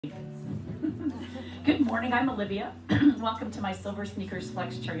Good morning, I'm Olivia. Welcome to my SilverSneakers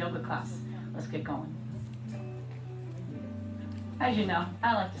Flex Chair Yoga class. Let's get going. As you know,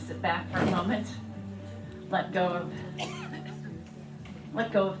 I like to sit back for a moment, let go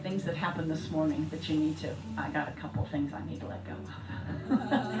of things that happened this morning that you need to. I got a couple things I need to let go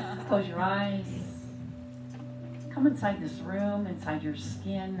of. Close your eyes. Come inside this room, inside your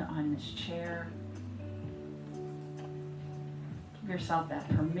skin, on this chair. Give yourself that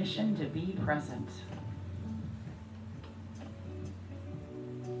permission to be present.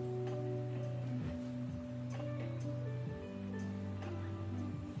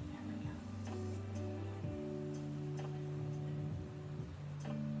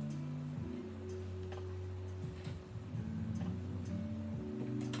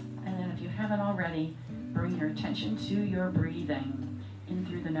 And then if you haven't already, bring your attention to your breathing. In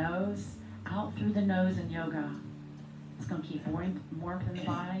through the nose, out through the nose in yoga. It's going to keep warmth in the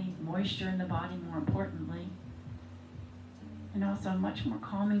body, moisture in the body, more importantly, and also much more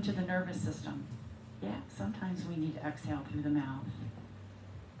calming to the nervous system. Yeah, sometimes we need to exhale through the mouth,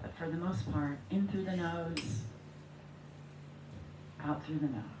 but for the most part, in through the nose, out through the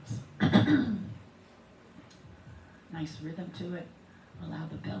nose. Nice rhythm to it. Allow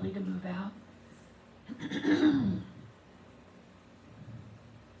the belly to move out.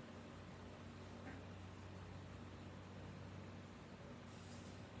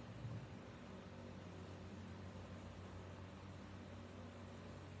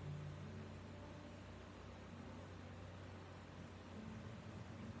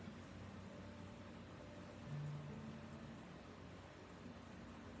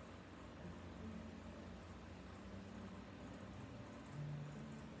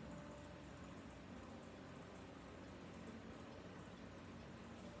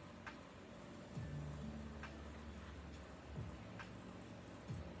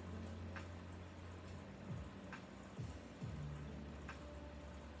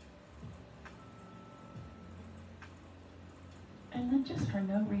 And then just for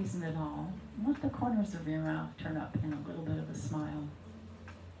no reason at all, let the corners of your mouth turn up in a little bit of a smile.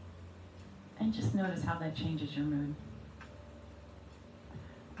 And just notice how that changes your mood.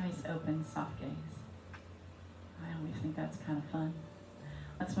 Eyes open, soft gaze. I always think that's kind of fun.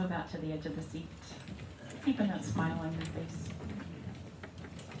 Let's move out to the edge of the seat, keeping that smile on your face.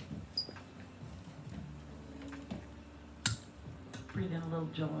 Breathe in a little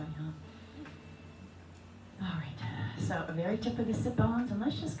joy, huh? All right, so a very tip of the sit bones, and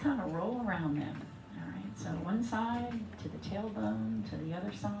let's just kind of roll around them. All right, so one side to the tailbone, to the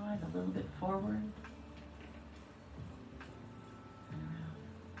other side, a little bit forward. And around.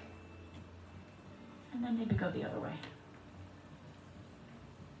 And then maybe go the other way.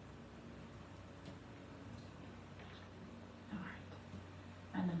 All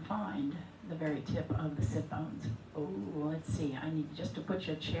right, and then find the very tip of the sit bones. Oh, let's see, I need just to put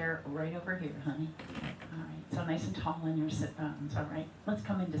your chair right over here, honey. All right, so nice and tall in your sit bones, all right? Let's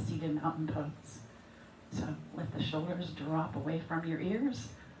come into seated mountain pose. So let the shoulders drop away from your ears.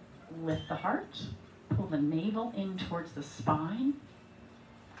 Lift the heart. Pull the navel in towards the spine.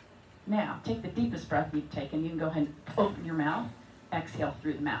 Now, take the deepest breath you've taken. You can go ahead and open your mouth. Exhale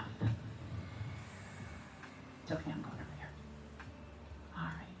through the mouth. It's okay, I'm going over here. All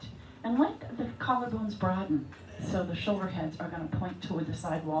right, and let the collarbones broaden. So the shoulder heads are going to point toward the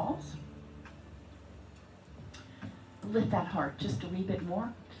side walls. Lift that heart just a wee bit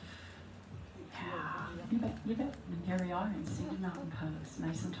more. Yeah, you bet, you bet. And here we are in seated mountain pose,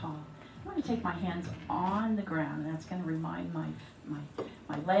 nice and tall. I'm going to take my hands on the ground, and that's going to remind my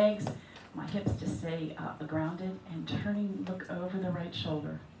legs, my hips to stay grounded, and turning, look over the right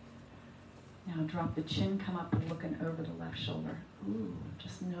shoulder. Now drop the chin, come up, looking over the left shoulder. Ooh,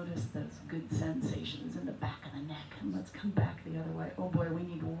 just notice those good sensations in the back of the neck. And let's come back the other way. Oh boy, we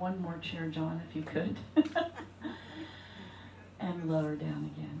need one more chair, John, if you could. And lower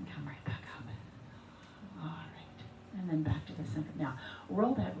down again. Come right back up. All right. And then back to the center. Now,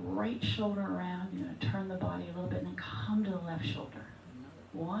 roll that right shoulder around. You're going to turn the body a little bit and then come to the left shoulder.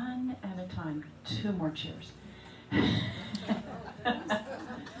 One at a time. Two more chairs.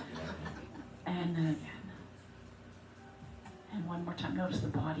 And then again. And one more time. Notice the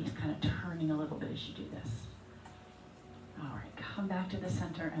body's kind of turning a little bit as you do this. All right. Come back to the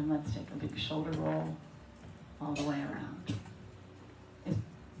center and let's take a big shoulder roll all the way around.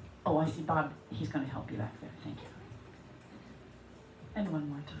 Oh, I see Bob. He's going to help you back there. Thank you. And one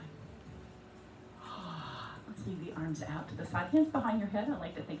more time. Let's leave the arms out to the side. Hands behind your head. I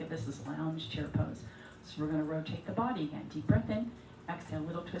like to think of this as lounge chair pose. So we're going to rotate the body again. Deep breath in. Exhale,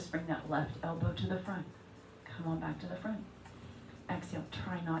 little twist. Bring that left elbow to the front. Come on back to the front. Exhale,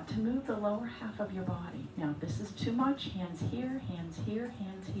 try not to move the lower half of your body. Now, if this is too much, hands here, hands here,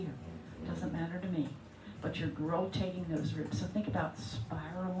 hands here. Doesn't matter to me. But you're rotating those ribs. So think about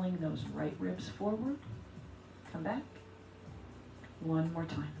spiraling those right ribs forward. Come back. One more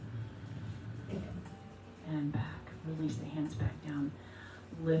time. And back. Release the hands back down.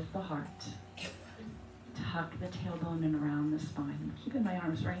 Lift the heart. Tuck the tailbone in around the spine. Keeping my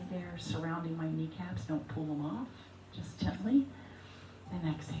arms right there, surrounding my kneecaps. Don't pull them off. Just gently.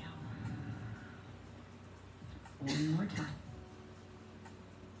 And exhale. One more time.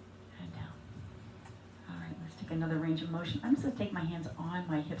 And down. All right, let's take another range of motion. I'm just going to take my hands on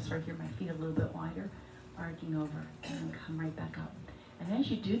my hips right here, my feet a little bit wider, arcing over, and then come right back up. And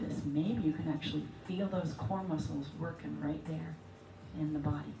as you do this, maybe you can actually feel those core muscles working right there in the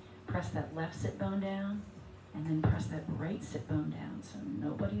body. Press that left sit bone down, and then press that right sit bone down, so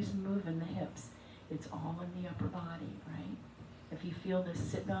nobody's moving the hips. It's all in the upper body, right? If you feel this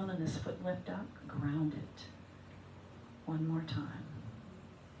sit bone and this foot lift up, ground it. One more time.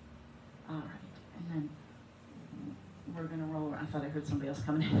 All right, and then we're gonna roll around. I thought I heard somebody else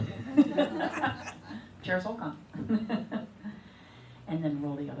coming in. Chair's all gone. And then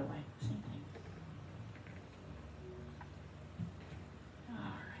roll the other way, same thing.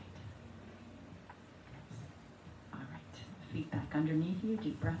 All right, feet back underneath you,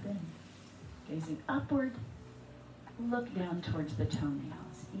 deep breath in. Gazing upward, look down towards the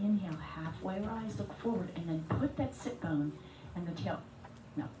toenails. Inhale, halfway rise, look forward, and then put that sit bone and the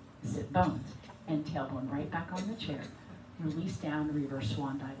sit bones and tailbone right back on the chair. Release down, reverse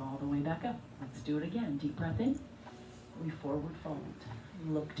swan dive all the way back up. Let's do it again. Deep breath in, we forward fold.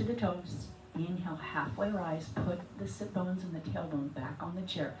 Look to the toes. Inhale, halfway rise, put the sit bones and the tailbone back on the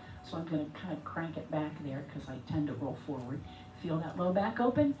chair. So I'm going to kind of crank it back there because I tend to roll forward. Feel that low back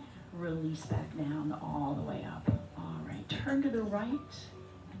open. Release back down all the way up. All right, turn to the right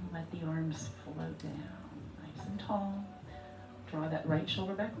and let the arms float down. Nice and tall. Draw that right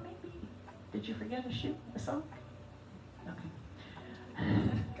shoulder back. Maybe, did you forget a shoe, a sock? Okay.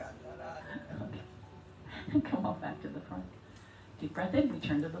 Okay. Come on back to the front. Deep breath in, we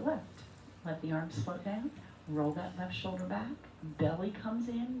turn to the left. Let the arms float down. Roll that left shoulder back. Belly comes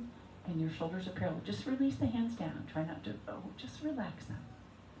in and your shoulders are parallel. Just release the hands down. Try not to, just relax them.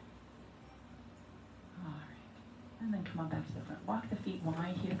 All right, and then come on back to the front. Walk the feet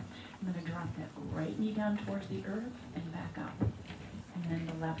wide here. I'm going to drop that right knee down towards the earth and back up. And then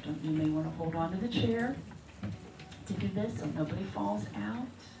the left one, you may want to hold on to the chair to do this so nobody falls out.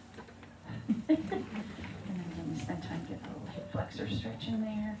 And then we spend time getting a little hip flexor stretch in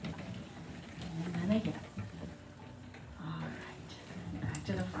there. And then again. All right, and back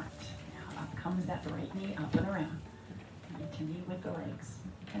to the front. Now up comes that right knee, up and around. Continue with the legs.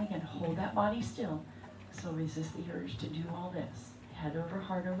 And again, hold that body still. So resist the urge to do all this. Head over,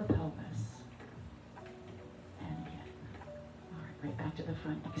 heart over pelvis. And again. All right, right back to the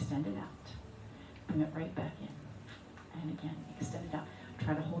front. Extend it out. Bring it right back in. And again, extend it out.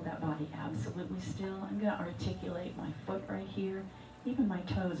 Try to hold that body absolutely still. I'm going to articulate my foot right here. Even my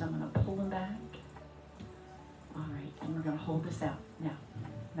toes, I'm going to pull them back. All right, and we're going to hold this out. Now,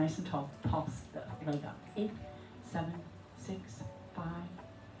 nice and tall. Pulse the leg up. 8, 7, 6, 5,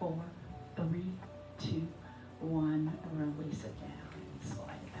 4, 3, 2, 1. Release it down.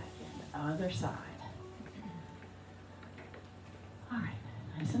 Slide it back in. Other side. All right,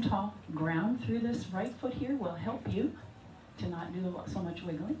 nice and tall. Ground through this right foot here will help you to not do so much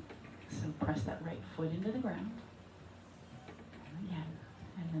wiggling. So press that right foot into the ground. And again,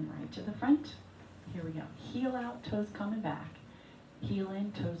 and then right to the front. Here we go. Heel out, toes coming back. Heel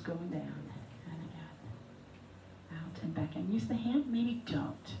in, toes going down. And again, out and back. And use the hand, maybe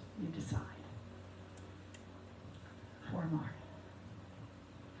don't. You decide. 4 more.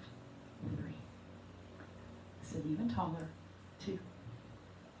 3. Sit even taller. 2.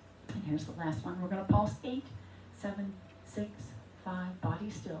 And here's the last one. We're going to pulse 8, 7, 6, 5, body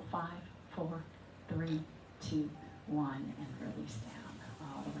still, 5, 4, 3, 2, 1, and release down,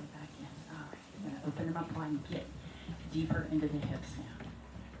 all the way back in. All right, I'm going to open them up wide and get deeper into the hips now.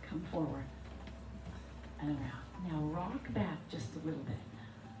 Come forward and around. Now rock back just a little bit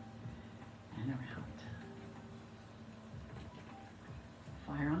and around.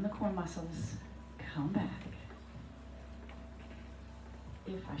 Fire on the core muscles, come back.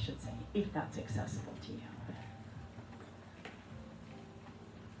 If I should say, if that's accessible to you.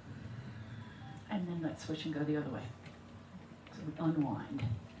 And then let's switch and go the other way. So we unwind.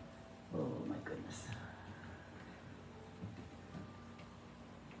 Oh my goodness.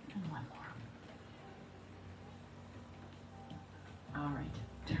 And one more. All right,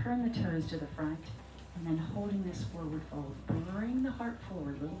 turn the toes to the front. And then holding this forward fold, bring the heart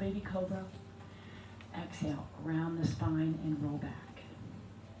forward, little baby cobra. Exhale, round the spine and roll back.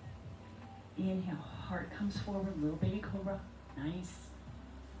 Inhale, heart comes forward, little baby cobra, nice.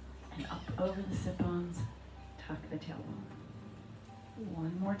 And up over the sit bones, tuck the tailbone.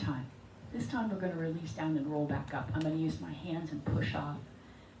 One more time. This time we're going to release down and roll back up. I'm going to use my hands and push off,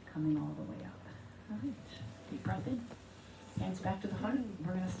 coming all the way up. All right, deep breath in. Hands back to the heart.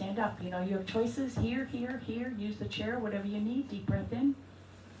 We're going to stand up. You know, you have choices here, here, here. Use the chair, whatever you need. Deep breath in.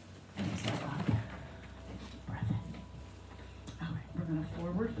 And exhale up. Deep breath in. All right, we're going to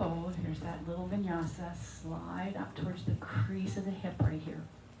forward fold. Here's that little vinyasa. Slide up towards the crease of the hip right here.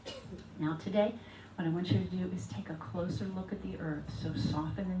 Now today, what I want you to do is take a closer look at the earth. So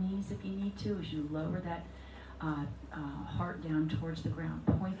soften the knees if you need to as you lower that heart down towards the ground.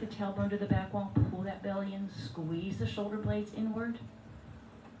 Point the tailbone to the back wall, pull that belly in, squeeze the shoulder blades inward,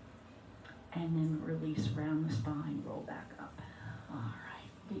 and then release round the spine, roll back up. All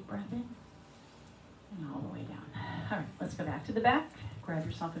right, deep breath in, and all the way down. All right, let's go back to the back. Grab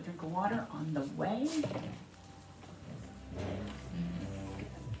yourself a drink of water on the way.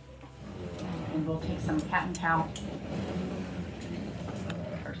 And we'll take some cat and cow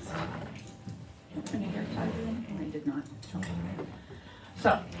first. Any hair ties in? I did not. Okay. So,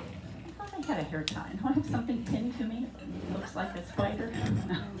 I thought I had a hair tie. Do I have something pinned to me? It looks like a spider.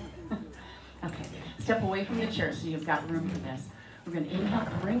 Okay, step away from the chair so you've got room for this. We're going to inhale,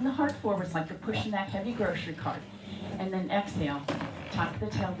 bring the heart forward. It's like you're pushing that heavy grocery cart. And then exhale, tuck the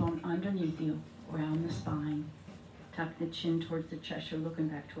tailbone underneath you, round the spine. Tuck the chin towards the chest. You're looking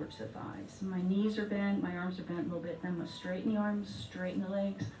back towards the thighs. My knees are bent, my arms are bent a little bit. Then I'm going to straighten the arms, straighten the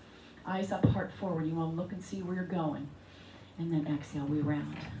legs. Eyes up, heart forward. You want to look and see where you're going. And then exhale, we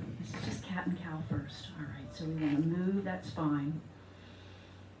round. This is just cat and cow first. All right, so we want to move that spine.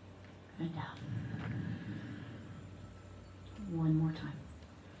 And down. One more time.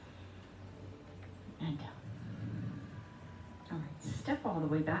 And down. All right, step all the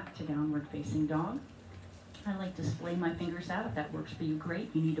way back to downward facing dog. I like to splay my fingers out. If that works for you, great.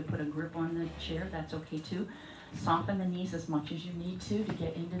 You need to put a grip on the chair, that's okay too. Soften the knees as much as you need to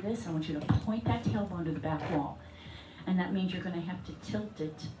get into this. I want you to point that tailbone to the back wall. And that means you're going to have to tilt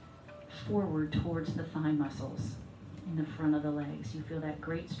it forward towards the thigh muscles in the front of the legs. You feel that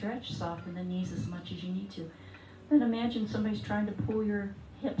great stretch. Soften the knees as much as you need to. Then imagine somebody's trying to pull your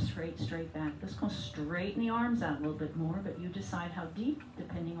hips straight back. This is going to straighten the arms out a little bit more, but you decide how deep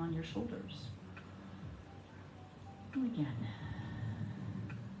depending on your shoulders. And again,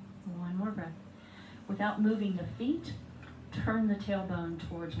 one more breath. Without moving the feet, turn the tailbone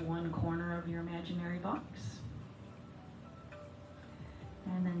towards one corner of your imaginary box.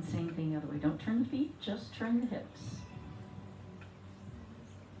 And then same thing the other way. Don't turn the feet, just turn the hips.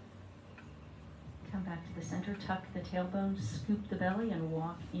 Come back to the center, tuck the tailbone, scoop the belly, and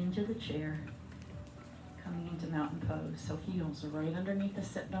walk into the chair. Coming into mountain pose. So heels are right underneath the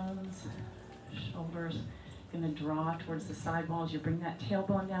sit bones, shoulders going to draw towards the side walls. You bring that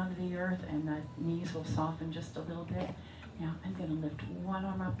tailbone down to the earth and the knees will soften just a little bit. Now I'm going to lift one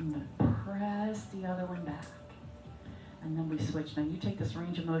arm up. I'm going to press the other one back. And then we switch. Now you take this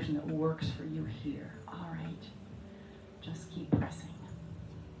range of motion that works for you here. All right. Just keep pressing.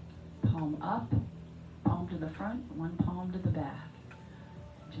 Palm up, palm to the front, one palm to the back.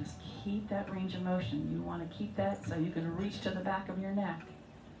 Just keep that range of motion. You want to keep that so you can reach to the back of your neck.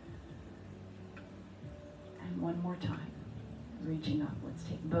 And one more time, reaching up. Let's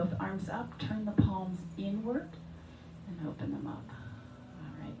take both arms up, turn the palms inward, and open them up.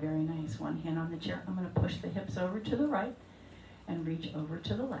 All right, very nice. One hand on the chair. I'm going to push the hips over to the right and reach over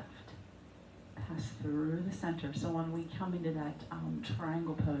to the left. Pass through the center. So when we come into that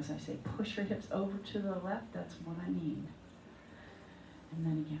triangle pose, I say push your hips over to the left. That's what I mean. And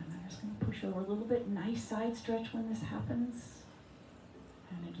then again, I'm just going to push over a little bit. Nice side stretch when this happens.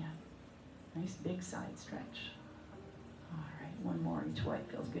 And again. Nice big side stretch. All right, one more each way.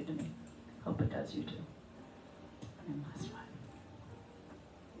 Feels good to me. Hope it does you too. And last one.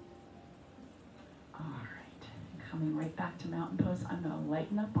 All right, coming right back to mountain pose. I'm going to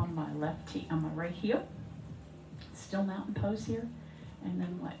lighten up on my on my right heel. Still mountain pose here. And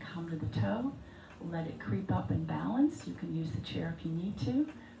then come to the toe. Let it creep up and balance. You can use the chair if you need to.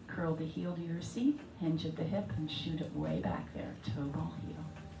 Curl the heel to your seat. Hinge at the hip and shoot it way back there. Toe ball heel.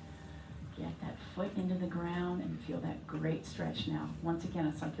 Get that foot into the ground and feel that great stretch now. Once again,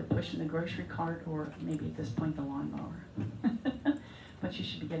 it's like you're pushing the grocery cart or maybe at this point the lawnmower. But you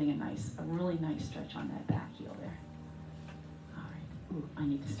should be getting a really nice stretch on that back heel there. All right. Ooh, I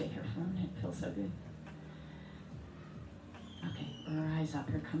need to stay here for a minute. It feels so good. Okay, Rise up.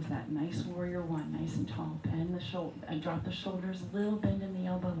 Here comes that nice warrior one, nice and tall. Bend the shoulder, drop the shoulders. A little bend in the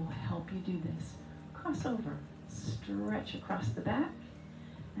elbow will help you do this. Cross over. Stretch across the back.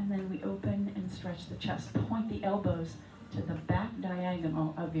 And then we open and stretch the chest. Point the elbows to the back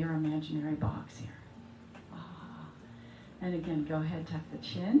diagonal of your imaginary box here. And again, go ahead, tuck the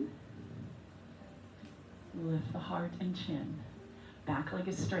chin. Lift the heart and chin. Back leg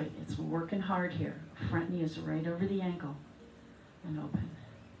is straight. It's working hard here. Front knee is right over the ankle. And open.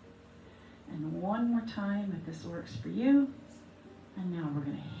 And one more time, if this works for you. And now we're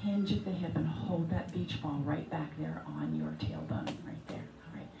going to hinge at the hip and hold that beach ball right back there on your tailbone, right there.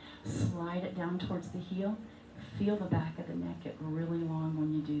 All right. Slide it down towards the heel. Feel the back of the neck get really long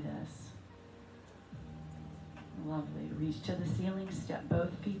when you do this. Lovely. Reach to the ceiling. Step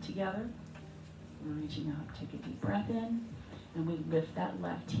both feet together. We're reaching up. Take a deep breath in. And we lift that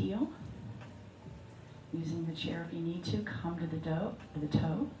left heel. Using the chair if you need to. Come to the toe.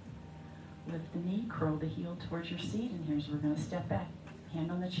 Lift the knee. Curl the heel towards your seat. And here's where we're going to step back.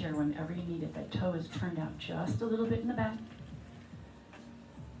 Hand on the chair whenever you need it. That toe is turned out just a little bit in the back.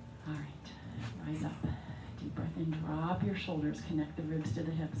 All right. Rise up. Deep breath in. Drop your shoulders. Connect the ribs to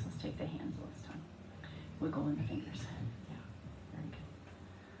the hips. Let's take the hands this time. Wiggle in the fingers. Yeah, very good.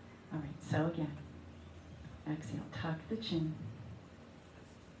 All right, so again, exhale, tuck the chin.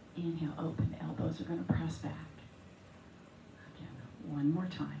 Inhale, open, elbows are going to press back. Again, one more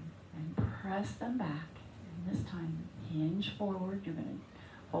time, and press them back. And this time, hinge forward. You're going to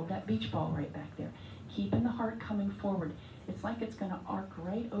hold that beach ball right back there. Keeping the heart coming forward. It's like it's going to arc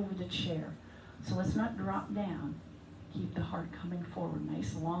right over the chair. So let's not drop down. Keep the heart coming forward.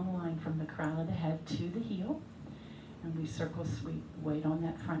 Nice long line from the crown of the head to the heel. And we circle sweep. Weight on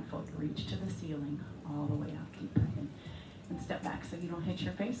that front foot. Reach to the ceiling all the way up. Keep breathing. And step back so you don't hit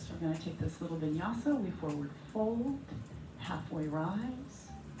your face. We're going to take this little vinyasa. We forward fold. Halfway rise.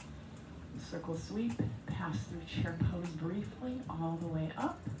 Circle sweep. Pass through chair pose briefly all the way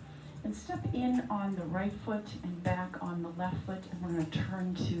up. And step in on the right foot and back on the left foot. And we're going to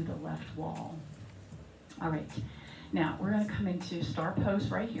turn to the left wall. All right. Now, we're going to come into star pose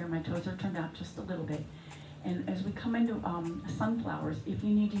right here. My toes are turned out just a little bit. And as we come into sunflowers, if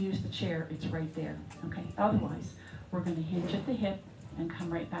you need to use the chair, it's right there. Okay. Otherwise, we're going to hinge at the hip and come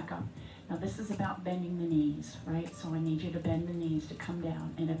right back up. Now, this is about bending the knees, right? So I need you to bend the knees to come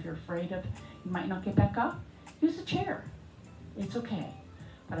down. And if you're afraid of, you might not get back up, use the chair. It's okay.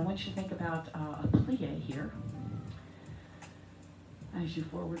 But I want you to think about a plie here. As you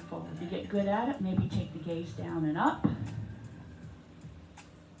forward fold. If you get good at it, maybe take the gaze down and up. And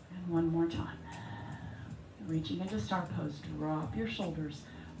one more time. Reaching into star pose. Drop your shoulders.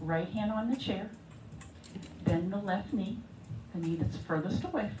 Right hand on the chair. Bend the left knee. The knee that's furthest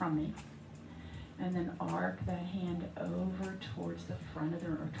away from me. And then arc that hand over towards the front of the,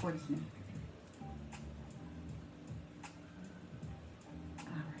 or towards me. All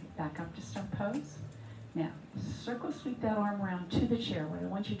right, back up to star pose. Now, circle sweep that arm around to the chair. What I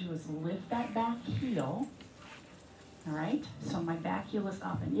want you to do is lift that back heel. All right? So my back heel is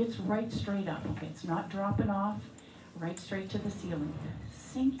up, and it's right straight up. Okay, it's not dropping off. Right straight to the ceiling.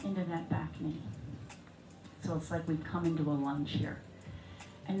 Sink into that back knee. So it's like we've come into a lunge here.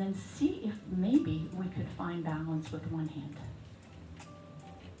 And then see if maybe we could find balance with one hand.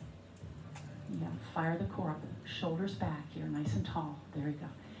 Yeah, fire the core up. Shoulders back here, nice and tall. There you go.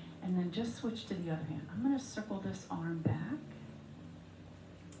 And then just switch to the other hand. I'm going to circle this arm back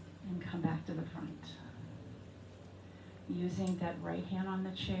and come back to the front. Using that right hand on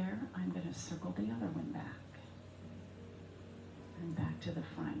the chair, I'm going to circle the other one back. And back to the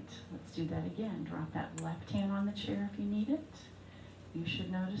front. Let's do that again. Drop that left hand on the chair if you need it. You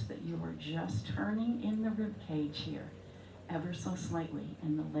should notice that you are just turning in the rib cage here, ever so slightly,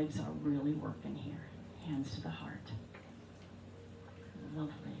 and the legs are really working here. Hands to the heart.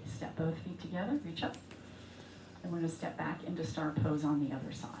 Lovely. Step both feet together, reach up. And we're going to step back into star pose on the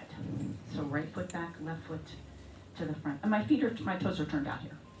other side. So right foot back, left foot to the front. And my toes are turned out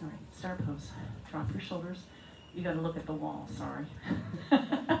here. All right, star pose. Drop your shoulders. You got to look at the wall, sorry.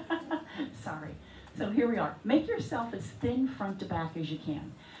 Sorry. So here we are. Make yourself as thin front to back as you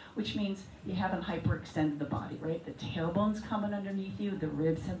can, which means you haven't hyperextended the body, right? The tailbone's coming underneath you, the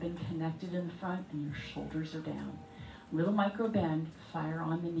ribs have been connected in the front, and your shoulders are down. Little micro bend, fire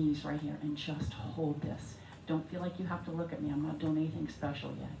on the knees right here, and just hold this. Don't feel like you have to look at me. I'm not doing anything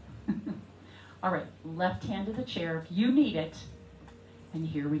special yet. All right, left hand to the chair if you need it. And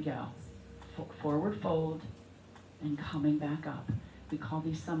here we go. Forward fold and coming back up. We call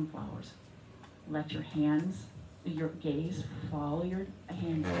these sunflowers. Let your hands, your gaze, follow your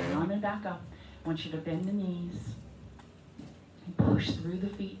hands down and back up. I want you to bend the knees. And push through the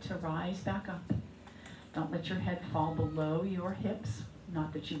feet to rise back up. Don't let your head fall below your hips.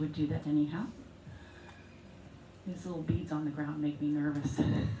 Not that you would do that anyhow. These little beads on the ground make me nervous.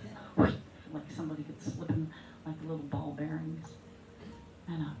 Like somebody could slip them like little ball bearings.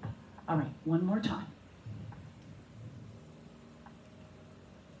 And up. All right, one more time.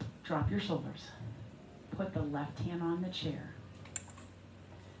 Drop your shoulders. Put the left hand on the chair.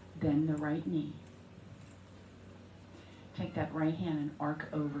 Bend the right knee. Take that right hand and arc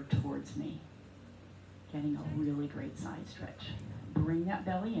over towards me. Getting a really great side stretch. Bring that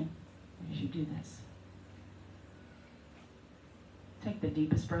belly in as you do this. Take the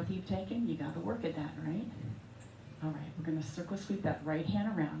deepest breath you've taken. You got to work at that, right? All right, we're going to circle sweep that right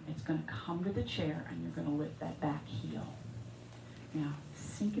hand around. It's going to come to the chair, and you're going to lift that back heel. Now,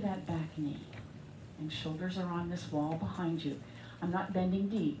 sink that back knee. And shoulders are on this wall behind you. I'm not bending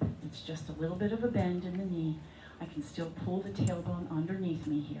deep. It's just a little bit of a bend in the knee. I can still pull the tailbone underneath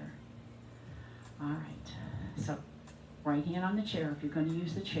me here. All right, so right hand on the chair if you're going to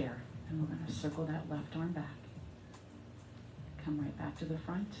use the chair. And we're going to circle that left arm back. Come right back to the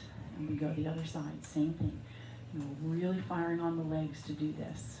front, and we go the other side. Same thing. You're really firing on the legs to do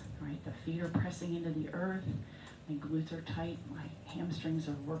this. Right, the feet are pressing into the earth. My glutes are tight. My hamstrings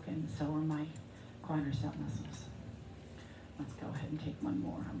are working. So are my quadricep muscles. Let's go ahead and take one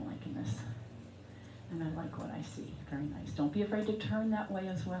more. I'm liking this. And I like what I see. Very nice. Don't be afraid to turn that way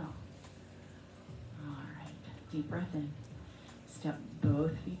as well. All right. Deep breath in. Step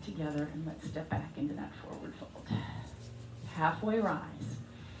both feet together and let's step back into that forward fold. Halfway rise.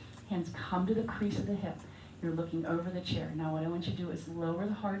 Hands come to the crease of the hip. You're looking over the chair. Now what I want you to do is lower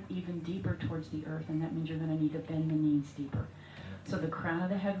the heart even deeper towards the earth, and that means you're going to need to bend the knees deeper. So the crown of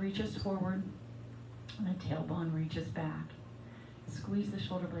the head reaches forward, and the tailbone reaches back. Squeeze the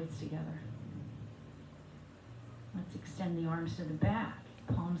shoulder blades together. Let's extend the arms to the back,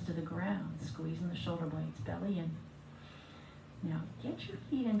 palms to the ground, squeezing the shoulder blades, belly in. Now get your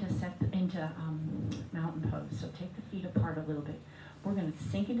feet into mountain pose. So take the feet apart a little bit. We're going to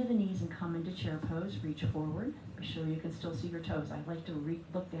sink into the knees and come into chair pose. Reach forward. Be sure you can still see your toes. I like to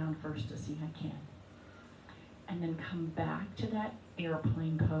look down first to see I can. And then come back to that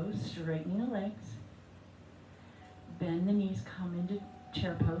airplane pose, straightening the legs. Bend the knees, come into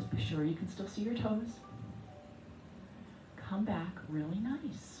chair pose. Be sure you can still see your toes. Come back, really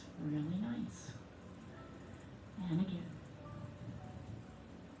nice, really nice. And again.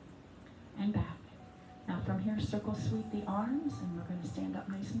 And back. Now from here, circle sweep the arms, and we're going to stand up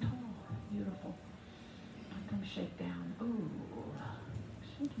nice and tall. Beautiful. Let them shake down. Ooh,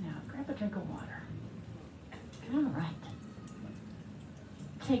 shaking out. Grab a drink of water. All right.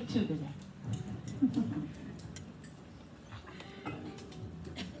 Take two today.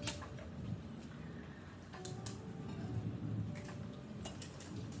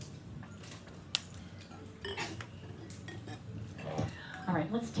 All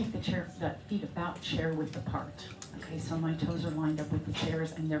right, let's take the feet about chair width apart. Okay, so my toes are lined up with the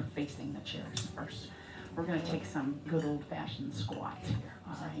chairs and they're facing the chairs first. We're going to take some good old-fashioned squats here,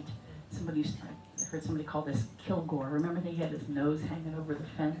 all right? I heard somebody call this Kilgore. Remember he had his nose hanging over the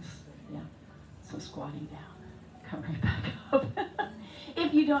fence? Yeah, so squatting down. Come right back up.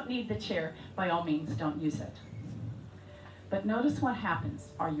 If you don't need the chair, by all means, don't use it. But notice what happens.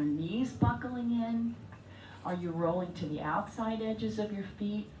 Are your knees buckling in? Are you rolling to the outside edges of your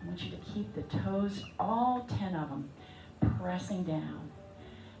feet? I want you to keep the toes, all 10 of them, pressing down.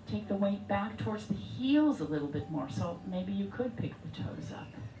 Take the weight back towards the heels a little bit more, so maybe you could pick the toes up.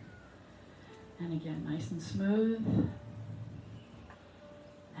 And again, nice and smooth.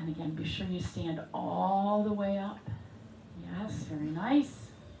 And again, be sure you stand all the way up. Yes, very nice.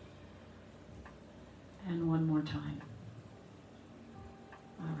 And one more time.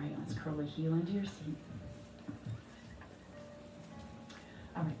 All right, let's curl the heel into your seat.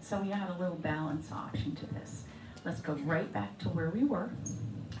 All right, so we add a little balance option to this. Let's go right back to where we were.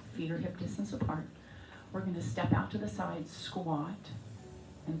 Feet are hip distance apart. We're going to step out to the side, squat,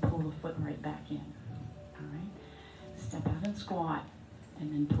 and pull the foot right back in. All right? Step out and squat,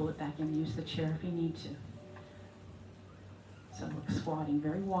 and then pull it back in. Use the chair if you need to. So we're squatting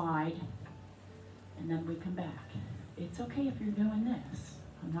very wide, and then we come back. It's okay if you're doing this.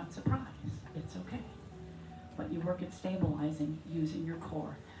 I'm not surprised. It's okay. But you work at stabilizing using your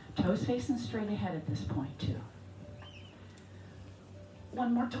core. Toes facing straight ahead at this point, too.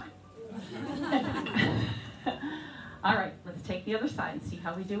 One more time. All right, let's take the other side and see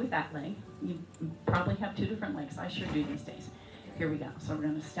how we do with that leg. You probably have two different legs. I sure do these days. Here we go. So we're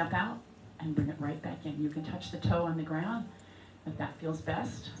going to step out and bring it right back in. You can touch the toe on the ground if that feels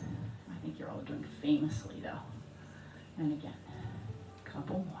best. I think you're all doing famously, though. And again.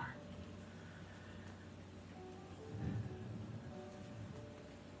 Couple more.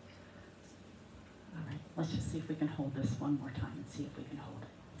 All right, let's just see if we can hold this one more time and see if we can hold it.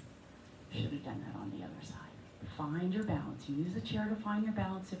 Should have done that on the other side. Find your balance. Use the chair to find your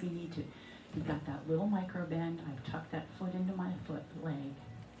balance if you need to. You've got that little micro bend. I've tucked that foot into my leg.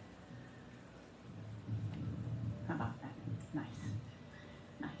 How about that? Nice.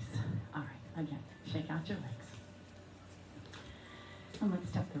 Nice. All right, again, shake out your legs. And let's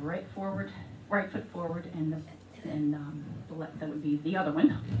step the right foot forward, and the left, that would be the other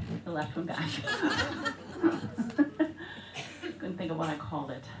one, the left one back. Couldn't think of what I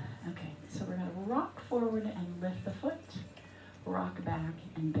called it. Okay, so we're going to rock forward and lift the foot, rock back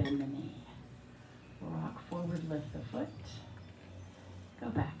and bend the knee. Rock forward, lift the foot, go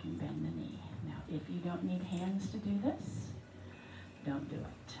back and bend the knee. Now, if you don't need hands to do this, don't do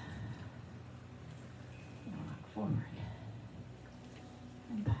it. Rock forward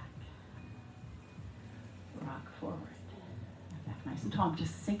and back. Rock forward and back. Nice and tall. I'm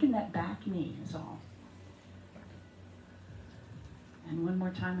just sinking that back knee is all. And one more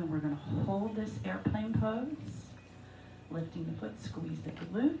time, and we're going to hold this airplane pose. Lifting the foot, squeeze the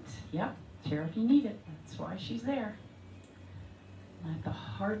glute. Yep, chair if you need it. That's why she's there. Let the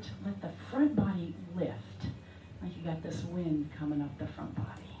heart, let the front body lift. Like you got this wind coming up the front body.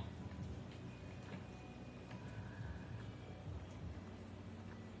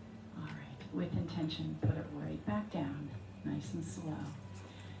 All right, with intention, put it right back down, nice and slow,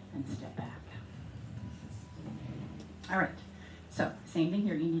 and step back. All right. So, same thing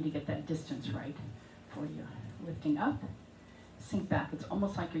here, you need to get that distance right for you. Lifting up, sink back. It's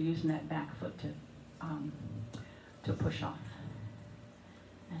almost like you're using that back foot to push off.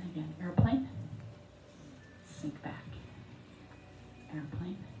 And again, airplane, sink back.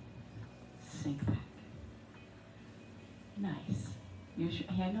 Airplane, sink back. Nice. Use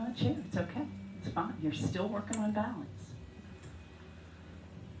your hand on a chair, it's okay. It's fine, you're still working on balance.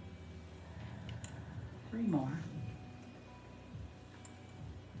 3 more.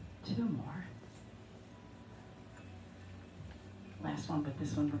 2 more. Last one, but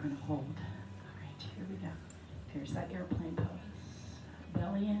this one we're going to hold. All right, here we go. Here's that airplane pose.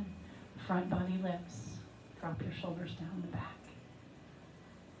 Belly in, front body lifts. Drop your shoulders down the back.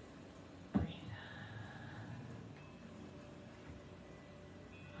 Breathe.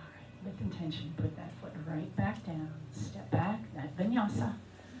 All right, with intention, put that foot right back down. Step back, that vinyasa.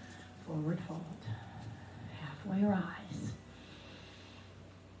 Forward fold. Halfway rise.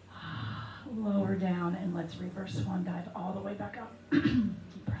 Lower down, and let's reverse swan dive all the way back up.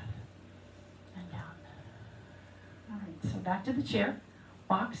 Deep breath. And down. All right, so back to the chair.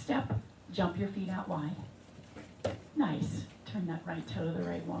 Walk, step, jump your feet out wide. Nice. Turn that right toe to the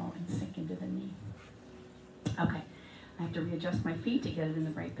right wall and sink into the knee. Okay, I have to readjust my feet to get it in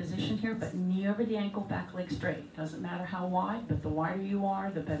the right position here, but knee over the ankle, back leg straight. Doesn't matter how wide, but the wider you are,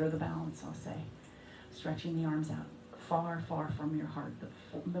 the better the balance, I'll say. Stretching the arms out. Far, far from your heart.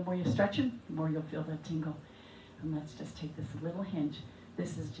 The more you stretch them, the more you'll feel that tingle. And let's just take this little hinge.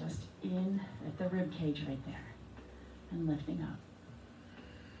 This is just in at the rib cage right there. And lifting up.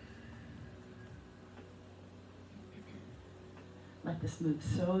 Let this move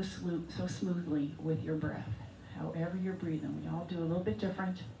so smoothly with your breath. However you're breathing. We all do a little bit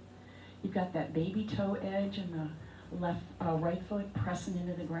different. You've got that baby toe edge and the right foot pressing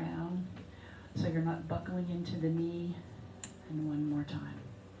into the ground. So you're not buckling into the knee. And one more time.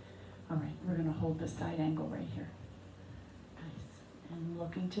 All right, we're going to hold the side angle right here. Nice. And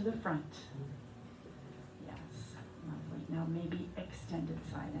looking to the front. Yes, lovely. Now maybe extended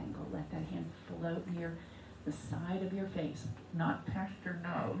side angle. Let that hand float near the side of your face, not past your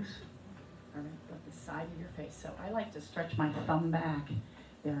nose. All right, but the side of your face. So I like to stretch my thumb back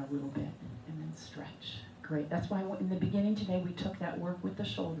there a little bit and then stretch. Great. That's why in the beginning today we took that work with the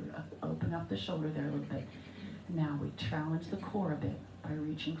shoulder, open up the shoulder there a little bit. Now we challenge the core a bit by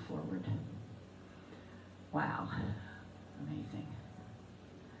reaching forward. Wow. Amazing.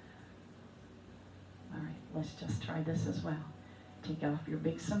 All right, let's just try this as well. Take off your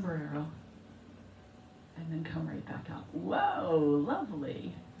big sombrero and then come right back up. Whoa,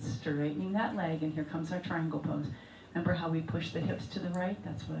 lovely. Straightening that leg, and here comes our triangle pose. Remember how we push the hips to the right?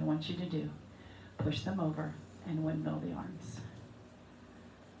 That's what I want you to do. Push them over and windmill the arms.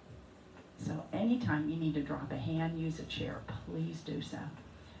 So anytime you need to drop a hand, use a chair, please do so.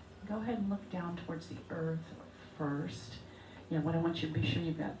 Go ahead and look down towards the earth first. Yeah, what I want you to be sure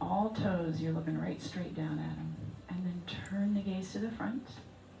you've got all toes, you're looking right straight down at them. And then turn the gaze to the front.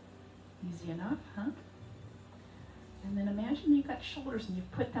 Easy enough, huh? And then imagine you've got shoulders and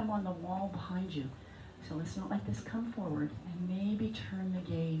you've put them on the wall behind you. So let's not let this come forward, and maybe turn the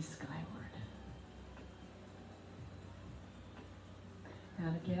gaze skyward.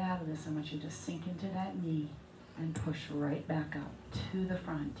 Now to get out of this, I want you to just sink into that knee and push right back up to the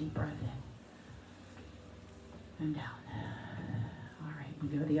front. Deep breath in and down. All right, we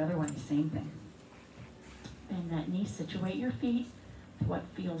go the other way, same thing. Bend that knee, situate your feet to what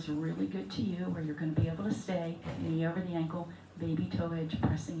feels really good to you, where you're going to be able to stay. Knee over the ankle, baby toe edge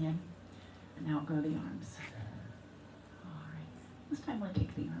pressing in, and out go the arms. All right, this time we'll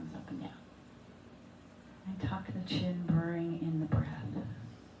take the arms up and down. And tuck the chin, bring in the breath.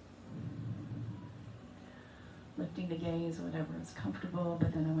 Lifting the gaze, whatever is comfortable,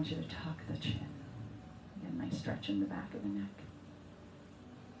 but then I want you to tuck the chin. Again, nice stretch in the back of the neck.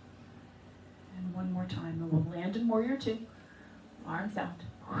 And one more time, and we'll land in Warrior Two. Arms out.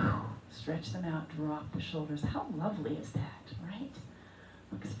 Stretch them out, drop the shoulders. How lovely is that, right?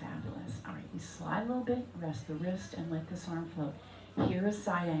 Looks fabulous. All right, we slide a little bit, rest the wrist, and let this arm float. Here is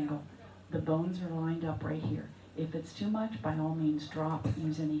side angle. The bones are lined up right here. If it's too much, by all means, drop.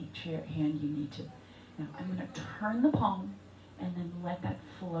 Use any hand you need to. Now, I'm going to turn the palm and then let that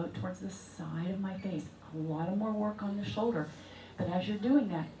float towards the side of my face. A lot of more work on the shoulder. But as you're doing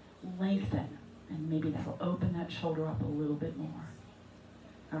that, lengthen. And maybe that'll open that shoulder up a little bit more.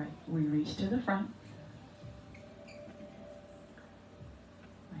 All right, we reach to the front.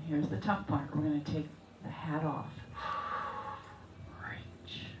 Now here's the tough part. We're going to take the hat off.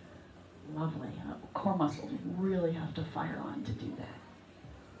 Reach. Lovely. Core muscles really have to fire on to do that.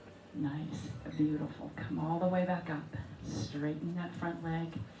 Nice, beautiful. Come all the way back up. Straighten that front leg.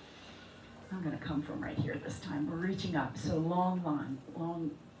 I'm going to come from right here this time. We're reaching up. So long line,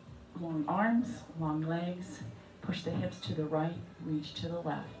 long arms, long legs. Push the hips to the right, reach to the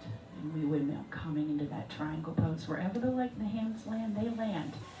left. And we windmill, coming into that triangle pose. Wherever the hands land, they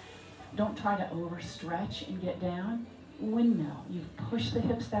land. Don't try to overstretch and get down. Windmill. You push the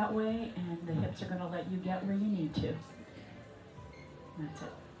hips that way, and the hips are going to let you get where you need to. That's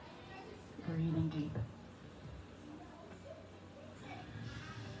it. Breathing deep.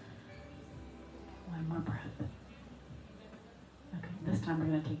 One more breath. Okay, this time we're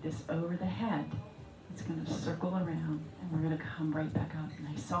going to take this over the head. It's going to circle around, and we're going to come right back up.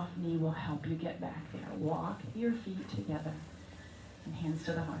 Nice soft knee will help you get back there. Walk your feet together and hands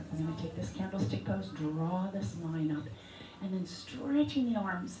to the heart. We're going to take this candlestick pose, draw this line up, and then stretching the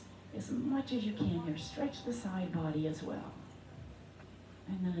arms as much as you can here. Stretch the side body as well.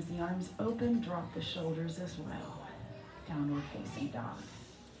 And then as the arms open, drop the shoulders as well. Downward facing dog.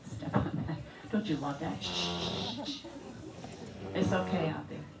 Step on that. Don't you love that? It's okay out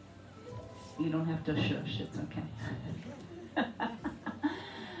there. You don't have to shush, it's okay.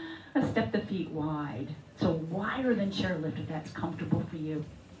 Let's step the feet wide. So wider than chairlift if that's comfortable for you.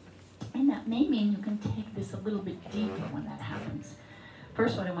 And that may mean you can take this a little bit deeper when that happens.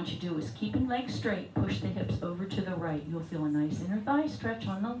 First, what I want you to do is keeping legs straight, push the hips over to the right. You'll feel a nice inner thigh stretch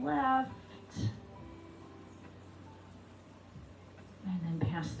on the left. And then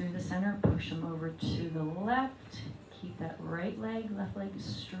pass through the center, push them over to the left. Keep that right leg, left leg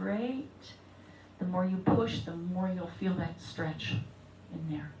straight. The more you push, the more you'll feel that stretch in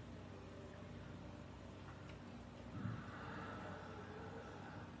there.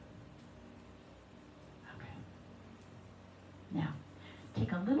 Okay. Now,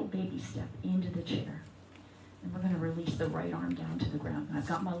 take a little baby step into the chair. And we're going to release the right arm down to the ground. I've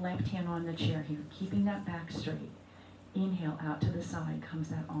got my left hand on the chair here, keeping that back straight. Inhale, out to the side comes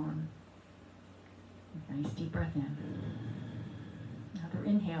that arm. Nice deep breath in. Another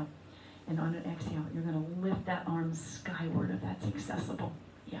inhale. And on an exhale, you're going to lift that arm skyward if that's accessible.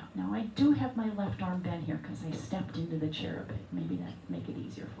 Yeah. Now, I do have my left arm bent here because I stepped into the chair a bit. Maybe that make it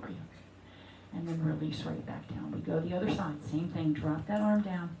easier for you. And then release right back down. We go the other side. Same thing. Drop that arm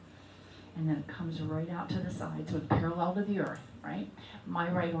down. And then it comes right out to the side. So it's parallel to the earth, right? My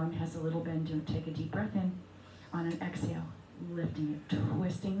right arm has a little bend to it. Take a deep breath in. On an exhale, lifting it,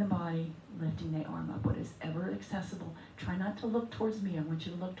 twisting the body, lifting the arm up, whatever accessible. Try not to look towards me. I want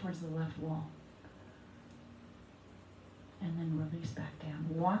you to look towards the left wall. And then release back down.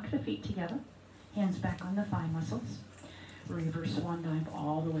 Walk the feet together. Hands back on the thigh muscles. Reverse swan dive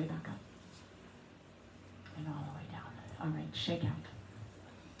all the way back up. And all the way down. All right, shake out.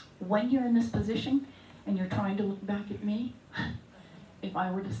 When you're in this position and you're trying to look back at me, if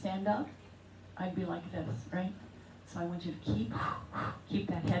I were to stand up, I'd be like this, right? So I want you to keep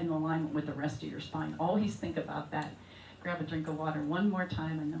that head in alignment with the rest of your spine. Always think about that. Grab a drink of water one more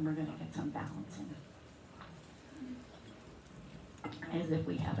time, and then we're going to get some balance in. As if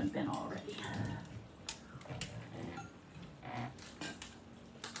we haven't been already.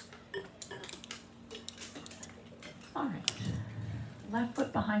 Left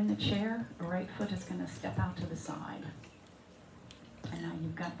foot behind the chair, right foot is going to step out to the side. And now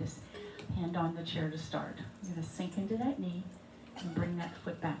you've got this hand on the chair to start. You're going to sink into that knee and bring that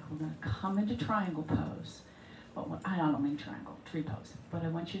foot back. We're going to come into triangle pose. But I don't mean triangle, tree pose. What I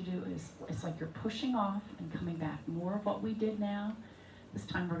want you to do is, it's like you're pushing off and coming back. More of what we did now. This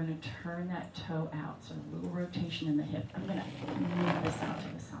time we're going to turn that toe out, so a little rotation in the hip. I'm going to move this out to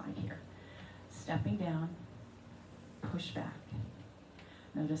the side here. Stepping down, push back.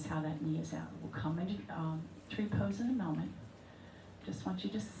 Notice how that knee is out. We'll come into tree pose in a moment. Just want you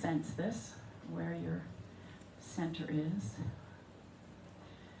to sense this, where your center is.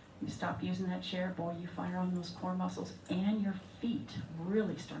 You stop using that chair, boy, you fire on those core muscles, and your feet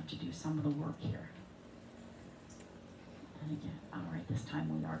really start to do some of the work here. And again, all right, this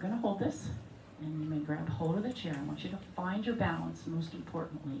time we are going to hold this, and you may grab hold of the chair. I want you to find your balance, most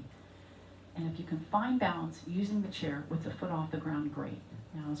importantly. And if you can find balance using the chair with the foot off the ground, great.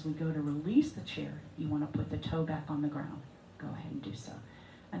 Now as we go to release the chair, you want to put the toe back on the ground. Go ahead and do so.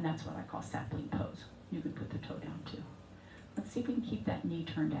 And that's what I call sapling pose. You could put the toe down too. Let's see if we can keep that knee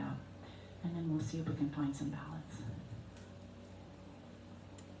turned out, and then we'll see if we can find some balance.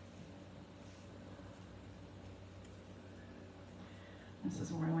 This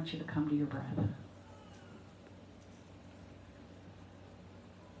is where I want you to come to your breath. All right.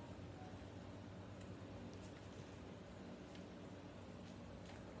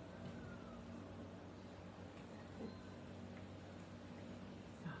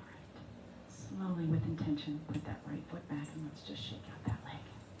 Slowly, with intention, put that right foot back and let's just shake out that leg.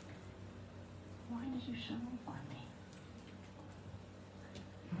 Why did you show off on me?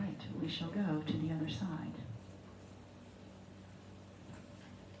 All right, we shall go to the other side.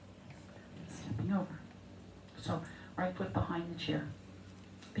 Stepping over. So right foot behind the chair,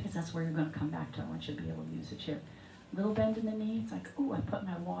 because that's where you're going to come back to. I want you to be able to use the chair. Little bend in the knee. It's like, oh, I put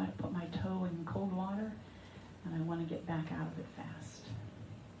my toe in cold water, and I want to get back out of it fast.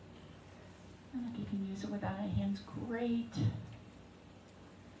 And if you can use it without any hands, great.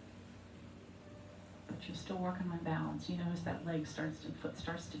 But you're still working on balance. You notice that foot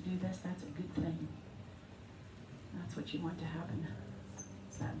starts to do this. That's a good thing. That's what you want to happen.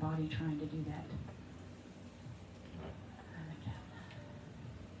 It's that body trying to do that. And again.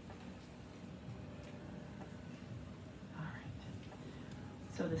 All right.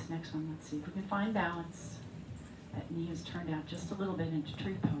 So this next one, let's see if we can find balance. That knee is turned out just a little bit into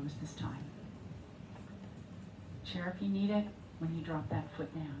tree pose this time. Chair if you need it when you drop that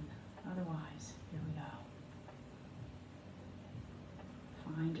foot down. Otherwise, here we go.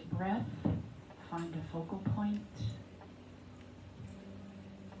 Find breath. Find a focal point.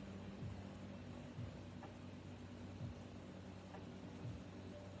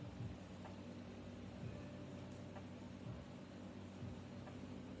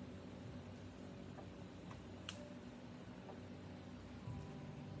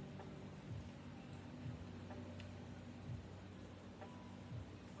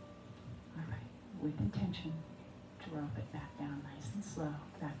 With intention, drop it back down nice and slow,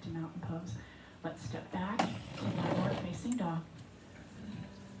 back to mountain pose. Let's step back to downward facing dog.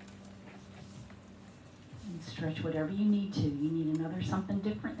 And stretch whatever you need to. You need another something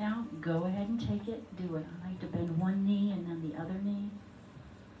different now, go ahead and take it, do it. I like to bend one knee and then the other knee.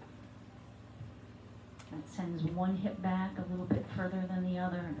 That sends one hip back a little bit further than the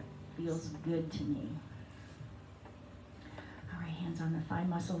other, and it feels good to me. Hands on the thigh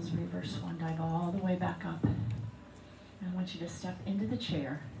muscles, reverse swan dive all the way back up. And I want you to step into the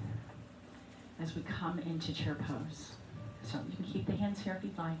chair as we come into chair pose. So you can keep the hands here if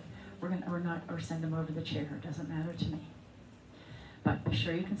you'd like. Or send them over the chair. It doesn't matter to me. But be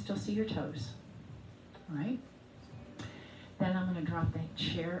sure you can still see your toes. All right? Then I'm going to drop that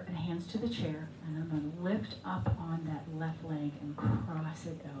chair, hands to the chair, and I'm going to lift up on that left leg and cross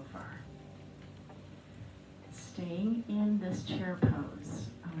it over. Staying in this chair pose,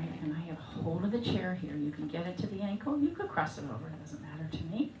 all right, and I have hold of the chair here. You can get it to the ankle. You could cross it over. It doesn't matter to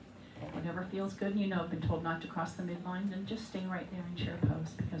me. Whatever feels good. You know, I've been told not to cross the midline. Then just stay right there in chair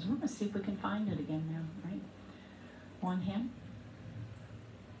pose, because we're going to see if we can find it again now, right? One hand.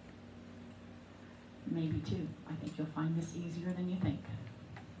 Maybe two. I think you'll find this easier than you think.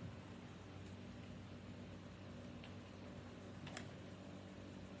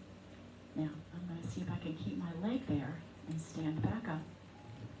 Now, I'm going to see if I can keep my leg there and stand back up.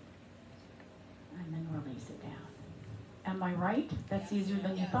 And then release it down. Am I right? That's easier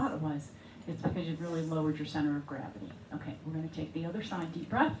than you thought it was. It's because you've really lowered your center of gravity. Okay, we're going to take the other side. Deep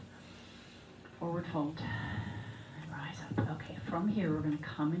breath. Forward fold. And rise up. Okay, from here we're going to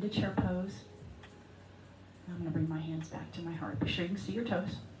come into chair pose. I'm going to bring my hands back to my heart. Be sure you can see your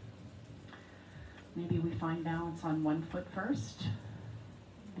toes. Maybe we find balance on one foot first.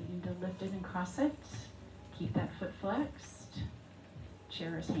 Begin to lift it and cross it. Keep that foot flexed.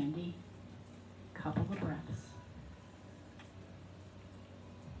 Chair is handy. Couple of breaths.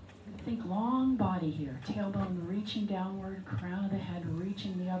 Think long body here. Tailbone reaching downward, crown of the head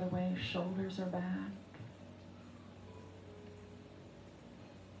reaching the other way, shoulders are back.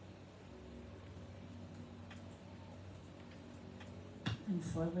 And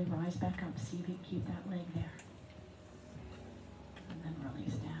slowly rise back up. See if you can keep that leg there. And then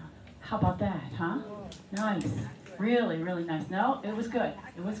release down. How about that, huh? Nice. Really, really nice. No, it was good.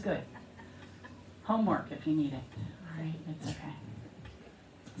 It was good. Homework if you need it. All right, it's okay.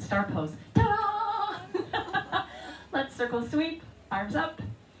 Star pose. Ta-da! Let's circle sweep. Arms up.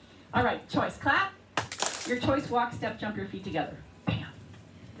 All right, choice. Clap. Your choice walk, step, jump your feet together. Bam.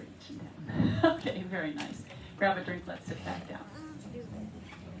 Reaching down. Okay, very nice. Grab a drink. Let's sit back down.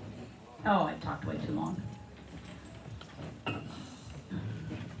 Oh, I talked way too long.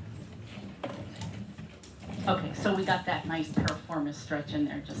 Okay, so we got that nice piriformis stretch in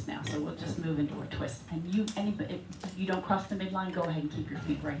there just now, so we'll just move into a twist. And if you don't cross the midline, go ahead and keep your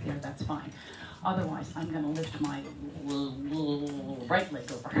feet right there, that's fine. Otherwise, I'm going to lift my right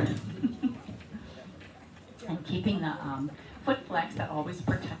leg over. And keeping the foot flex, that always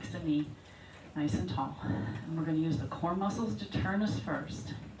protects the knee nice and tall. And we're going to use the core muscles to turn us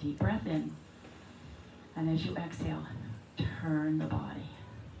first. Deep breath in. And as you exhale, turn the body.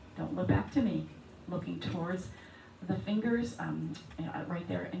 Don't look back to me. Looking towards the fingers right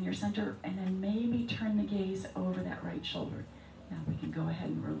there in your center, and then maybe turn the gaze over that right shoulder. Now we can go ahead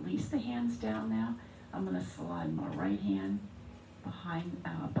and release the hands down now. I'm going to slide my right hand behind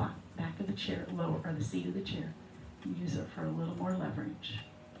back of the chair, lower, or the seat of the chair, and use it for a little more leverage.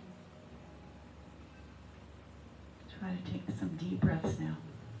 Try to take some deep breaths now.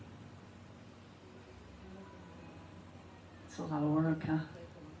 It's a lot of work, huh?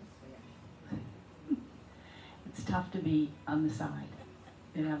 It's tough to be on the side.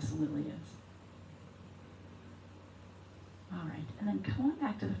 It absolutely is. All right, and then come on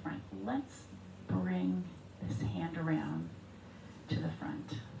back to the front. Let's bring this hand around to the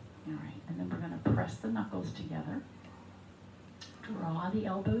front. All right, and then we're going to press the knuckles together. Draw the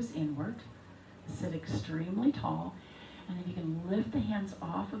elbows inward. Sit extremely tall. And if you can lift the hands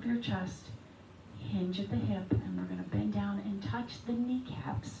off of your chest, hinge at the hip, and we're going to bend down and touch the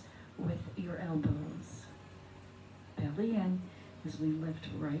kneecaps with your elbows. Belly in as we lift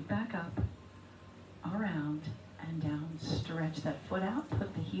right back up, around and down. Stretch that foot out,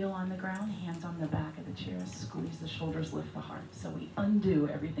 put the heel on the ground, hands on the back of the chair, squeeze the shoulders, lift the heart. So we undo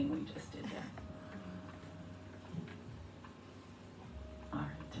everything we just did there. All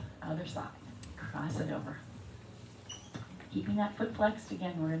right, other side. Cross it over. Keeping that foot flexed,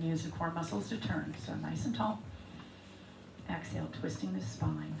 again, we're going to use the core muscles to turn. So nice and tall. Exhale, twisting the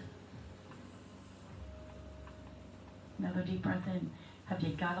spine. Another deep breath in. Have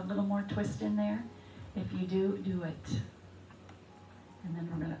you got a little more twist in there? If you do, do it. And then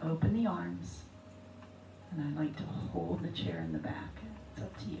we're going to open the arms. And I like to hold the chair in the back. It's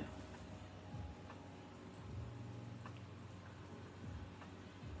up to you.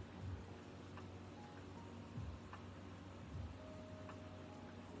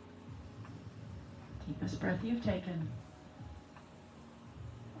 Deepest breath you've taken.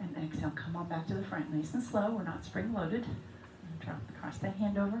 And exhale, come on back to the front. Nice and slow, we're not spring loaded. Cross that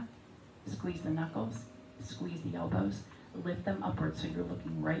hand over. Squeeze the knuckles. Squeeze the elbows. Lift them upwards so you're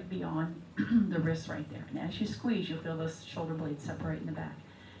looking right beyond the wrists right there. And as you squeeze, you'll feel those shoulder blades separate in the back.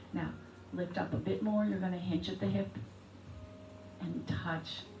 Now, lift up a bit more. You're going to hinge at the hip and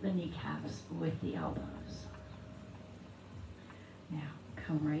touch the kneecaps with the elbows. Now,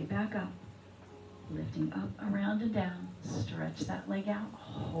 come right back up. Lifting up, around, and down. Stretch that leg out.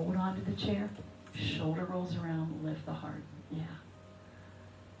 Hold on to the chair. Shoulder rolls around. Lift the heart. Yeah.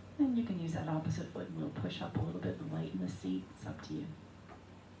 And you can use that opposite foot and we'll push up a little bit and lighten the seat. It's up to you.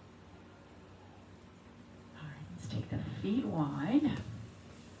 All right, let's take the feet wide.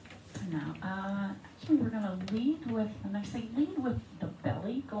 Now, actually we're going to lead with, and I say lead with the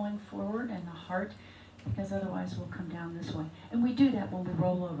belly going forward and the heart, because otherwise we'll come down this way. And we do that when we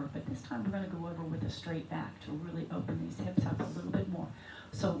roll over, but this time we're going to go over with a straight back to really open these hips up a little bit more.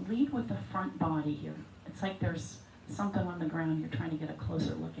 So lead with the front body here. It's like there's something on the ground, you're trying to get a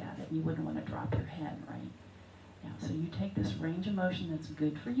closer look at it. You wouldn't want to drop your head, right? Now, so you take this range of motion that's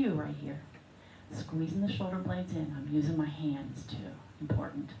good for you right here. Squeezing the shoulder blades in. I'm using my hands too.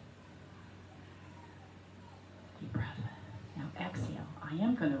 Important. Deep breath. Now exhale. I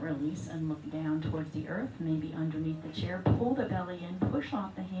am going to release and look down towards the earth, maybe underneath the chair. Pull the belly in, push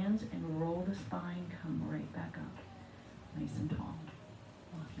off the hands, and roll the spine. Come right back up. Nice and tall.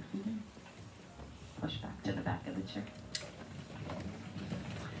 Walk your feet in. Push back to the back of the chair.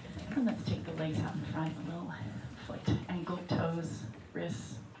 And let's take the legs out in front a little. Foot, ankle, toes,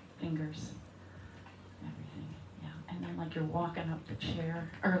 wrists, fingers, everything. Yeah. And then like you're walking up the chair,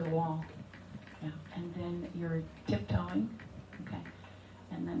 or the wall. Yeah. And then you're tiptoeing. Okay.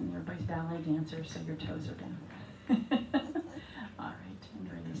 And then everybody's ballet dancer, so your toes are down. All right. And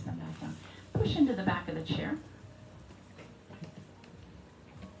release them back down. Push into the back of the chair.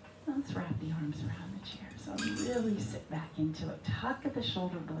 Let's wrap the arms around the chair. So really sit back into it. Tuck at the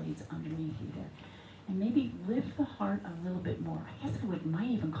shoulder blades underneath you there. And maybe lift the heart a little bit more. I guess I might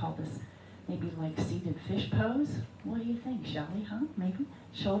even call this maybe like seated fish pose. What do you think, Shelley, huh? Maybe?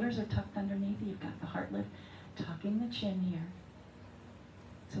 Shoulders are tucked underneath you. You've got the heart lift. Tucking the chin here.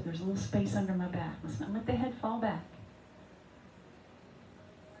 So there's a little space under my back. Let's not let the head fall back.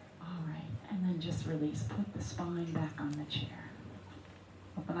 All right. And then just release. Put the spine back on the chair.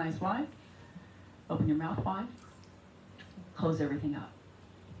 Open eyes wide. Open your mouth wide. Close everything up.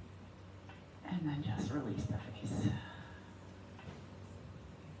 And then just release the face.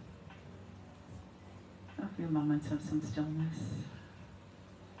 A few moments of some stillness.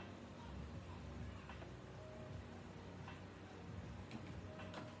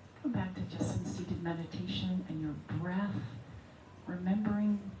 Go back to just some seated meditation and your breath,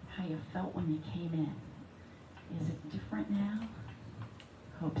 remembering how you felt when you came in. Is it different now?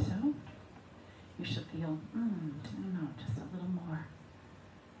 Hope so. You should feel, I don't know, just a little more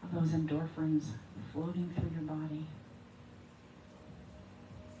of those endorphins floating through your body.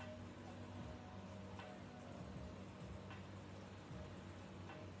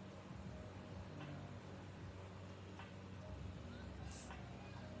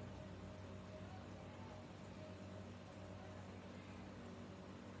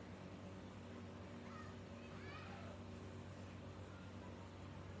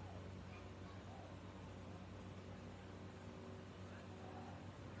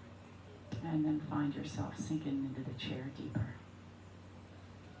 And then find yourself sinking into the chair deeper.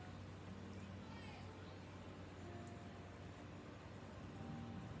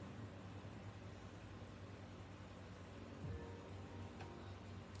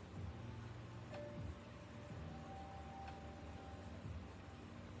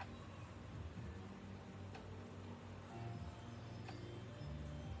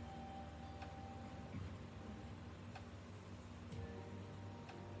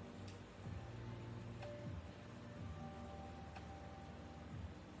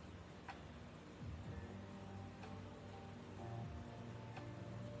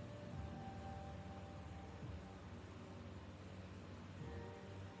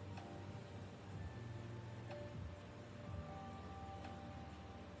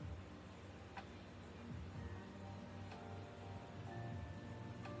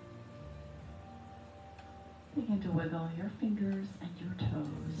 Begin to wiggle your fingers and your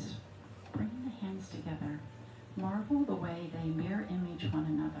toes. Bring the hands together. Marvel the way they mirror image one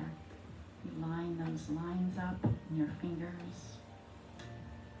another. You line those lines up in your fingers.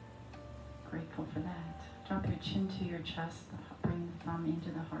 Grateful for that. Drop your chin to your chest. Bring the thumb into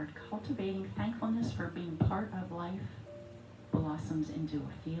the heart. Cultivating thankfulness for being part of life blossoms into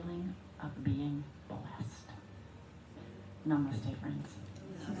a feeling of being blessed. Namaste, friends.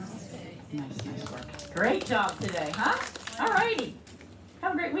 Nice work. Great job today, huh? All righty.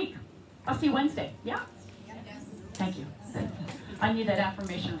 Have a great week. I'll see you Wednesday. Yeah? Yes. Thank you. I need that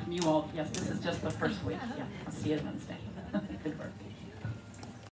affirmation from you all. Yes, this is just the first week. Yeah, I'll see you Wednesday. Good work.